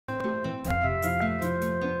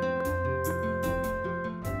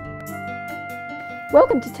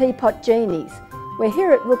Welcome to Teapot Genies. We're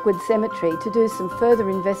here at Rookwood Cemetery to do some further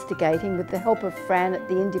investigating with the help of Fran at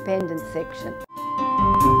the Independent section.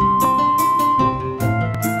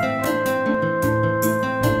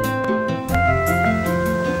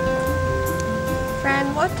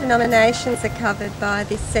 Fran, what denominations are covered by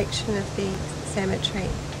this section of the cemetery?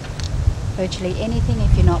 Virtually anything.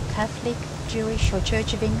 If you're not Catholic, Jewish or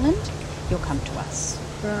Church of England, you'll come to us.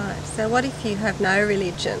 Right, so what if you have no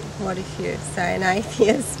religion? What if you're, say, an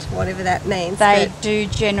atheist, whatever that means? They do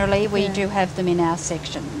generally, we do have them in our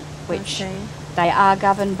section, which they are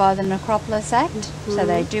governed by the Necropolis Act, so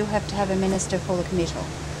they do have to have a minister for the committal.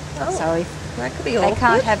 Oh, so if that could be they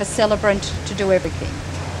can't have a celebrant to do everything.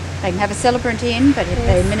 They can have a celebrant in, but if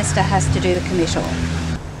the minister has to do the committal.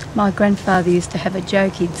 My grandfather used to have a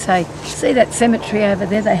joke. He'd say, "See that cemetery over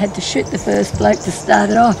there? They had to shoot the first bloke to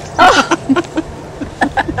start it off."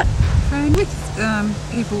 Fran, with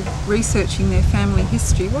people researching their family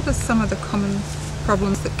history, what are some of the common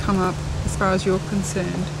problems that come up as far as you're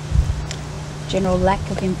concerned? General lack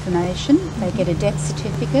of information. They get a death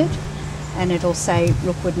certificate and it'll say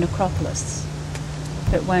Rookwood Necropolis,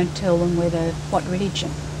 but won't tell them what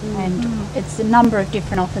religion. And it's a number of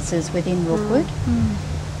different offices within Rookwood.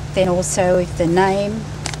 Then also if the name,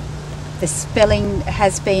 the spelling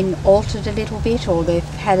has been altered a little bit, or they've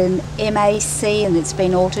had an MAC and it's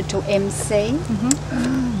been altered to MC.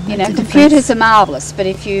 You know, computers are marvellous, but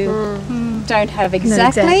if you don't have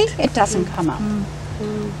exactly, it doesn't come up.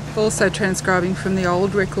 Also transcribing from the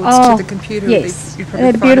old records to the computer. Yes,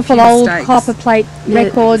 they're beautiful old copper plate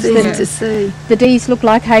records. To see. The D's look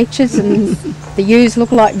like H's and the U's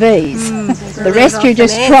look like V's. The rest you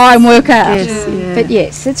just try and work out. But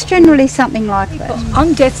yes, it's generally something like that.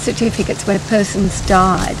 On death certificates where persons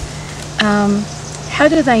died, how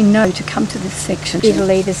do they know to come to this section?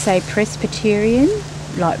 It'll either say Presbyterian,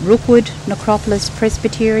 like Rookwood Necropolis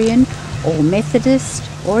Presbyterian, or Methodist,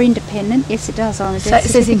 or Independent. Yes, it does on a death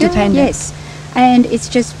certificate. So it says Independent? Yes. And it's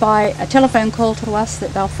just by a telephone call to us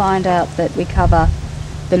that they'll find out that we cover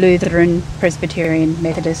the Lutheran, Presbyterian,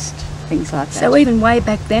 Methodist, things like that. So even way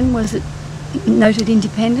back then, was it noted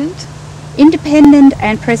Independent? Independent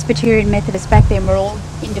and Presbyterian Methodist back then were all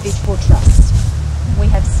individual trusts. We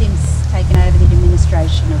have since taken over the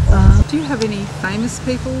administration of all. Do you have any famous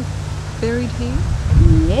people buried here?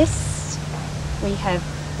 Yes. We have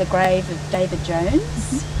the grave of David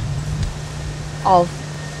Jones, of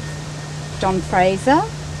John Fraser,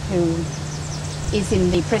 who is in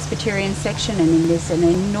the Presbyterian section, and there's an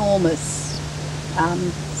enormous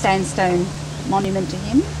sandstone monument to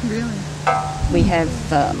him. Really? We have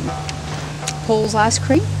Paul's Ice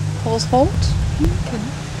Cream, Paul's Vault.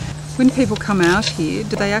 When people come out here,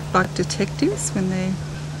 do they act like detectives when they're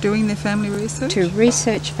doing their family research? To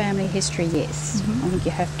research family history, yes. I think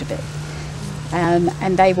you have to be.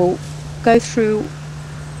 And they will go through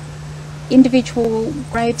individual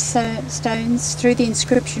gravestones, through the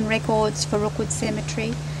inscription records for Rookwood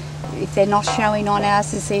Cemetery. If they're not showing on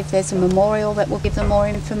ours, to see if there's a memorial that will give them more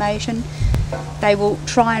information. They will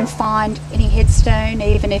try and find any headstone,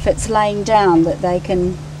 even if it's laying down, that they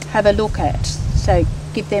can have a look at. So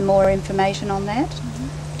give them more information on that,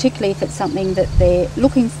 particularly if it's something that they're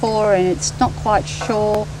looking for and it's not quite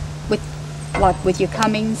sure, like with your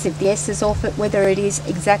Cummings, if the S is off it, whether it is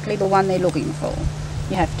exactly the one they're looking for.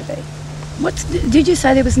 You have to be. Did you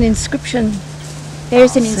say there was an inscription? There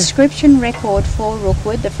is an inscription record for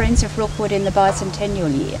Rookwood. The Friends of Rookwood in the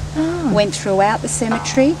bicentennial year went throughout the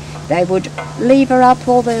cemetery. They would lever up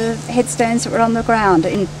all the headstones that were on the ground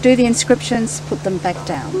and do the inscriptions, put them back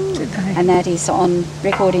down. And that is on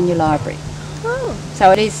record in your library.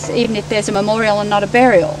 So it is, even if there's a memorial and not a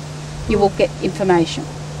burial, you will get information.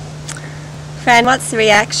 Fran, what's the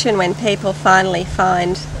reaction when people finally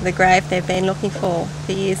find the grave they've been looking for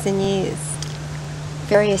years and years?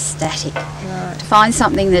 Very ecstatic. To find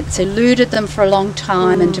something that's eluded them for a long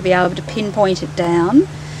time and to be able to pinpoint it down,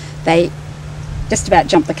 they just about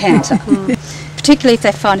jump the counter. Particularly if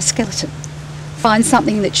they find a skeleton. Find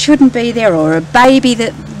something that shouldn't be there, or a baby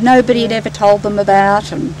that nobody had ever told them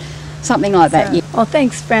about, and something like that. Well,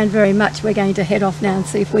 thanks, Fran, very much. We're going to head off now and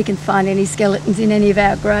see if we can find any skeletons in any of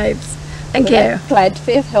our graves. Thank you. Glad to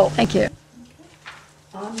be of help. Thank you.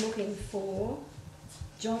 I'm looking for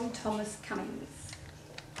John Thomas Cummings.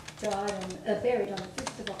 Buried on the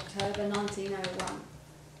 5th of October 1901.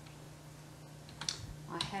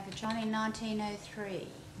 I have a John in 1903.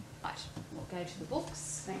 Right, we'll go to the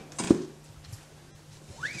books. Thanks.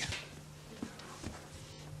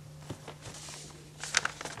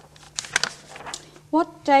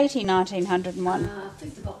 What date in 1901?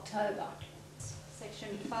 5th of October.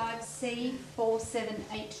 Section 5C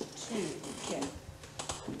 4782. Yeah.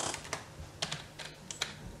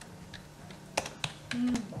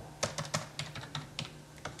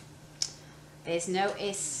 There's no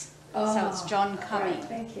S, so it's John Cumming. Great,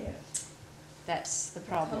 thank you. That's the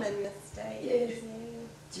problem. Common mistake. Yes.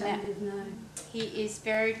 Now, Change of name. he is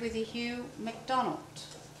buried with a Hugh MacDonald.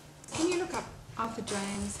 Can you look up Arthur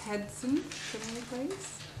James Hadson for me,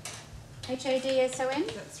 please? Hadson?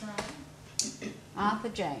 That's right. Arthur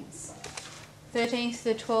James. 13th to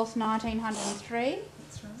the 12th, 1903.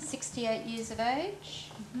 That's right. 68 years of age.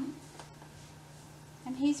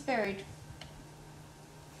 And he's buried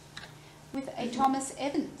with a Thomas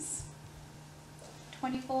Evans.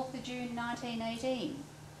 24th of June 1918.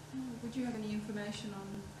 Would you have any information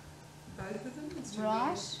on both of them as to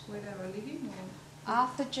Right. where they were living? Or?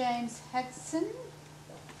 Arthur James Hadson.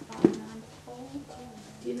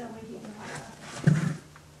 Do you know where he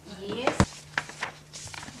was? Yes.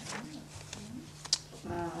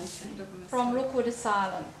 Oh, okay. From Rookwood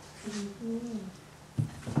Asylum.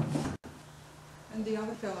 And the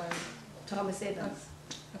other fellow, Thomas Evans.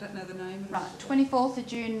 I don't know the name. Right, 24th of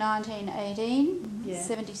June 1918, Yeah.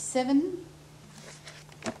 77.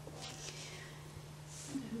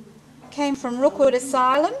 Came from Rookwood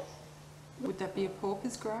Asylum. Would that be a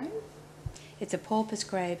pauper's grave? It's a pauper's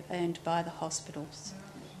grave owned by the hospitals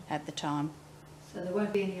at the time. So there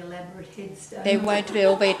won't be any elaborate headstones. There won't be,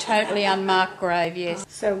 it'll be a totally unmarked grave, yes.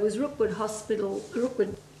 So was Rookwood Hospital,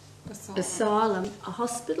 Rookwood Asylum, a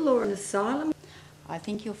hospital or an asylum? I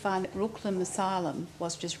think you'll find that Rookwood Asylum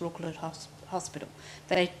was just Rookwood Hospital.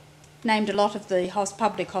 They named a lot of the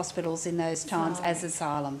public hospitals in those times as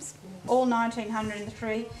asylums. All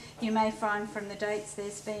 1903, you may find from the dates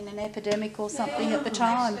there's been an epidemic or something at the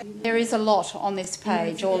time. There is a lot on this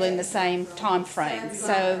page, all in the same time frame,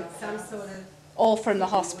 so all from the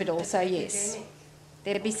hospital, so yes,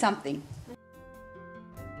 there'd be something.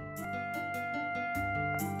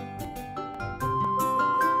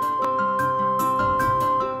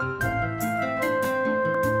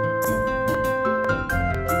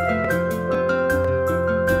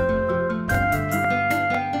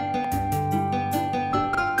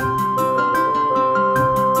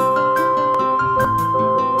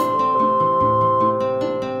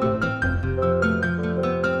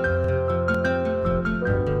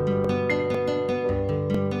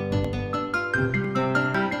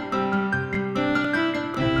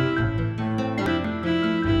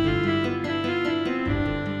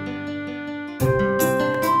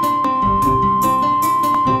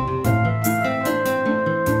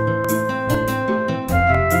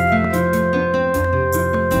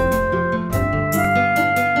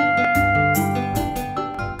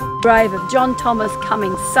 Grave of John Thomas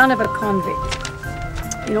Cumming, son of a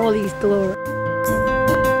convict, in all his glory.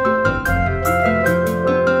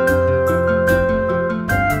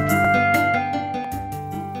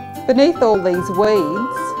 Beneath all these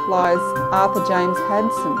weeds lies Arthur James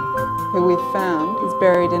Hadson, who we've found is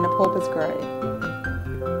buried in a pauper's grave.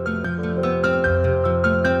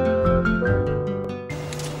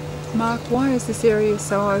 Mark, why is this area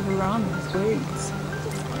so overrun with weeds?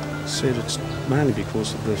 Said it's mainly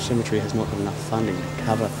because the cemetery has not got enough funding to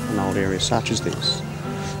cover an old area such as this.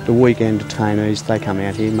 The weekend detainees, they come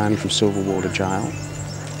out here mainly from Silverwater Jail.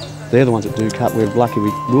 They're the ones that do cut. We're lucky we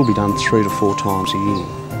will be done 3 to 4 times a year.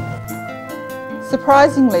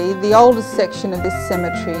 Surprisingly, the oldest section of this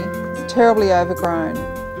cemetery is terribly overgrown,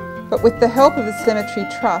 but with the help of the Cemetery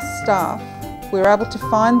Trust staff, we were able to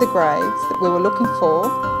find the graves that we were looking for,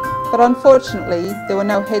 but unfortunately there were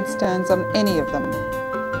no headstones on any of them.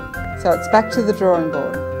 So it's back to the drawing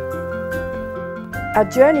board. Our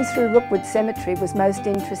journey through Rookwood Cemetery was most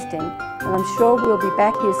interesting, and I'm sure we'll be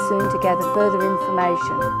back here soon to gather further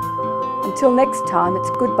information. Until next time, it's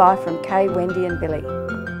goodbye from Kay, Wendy and Billy.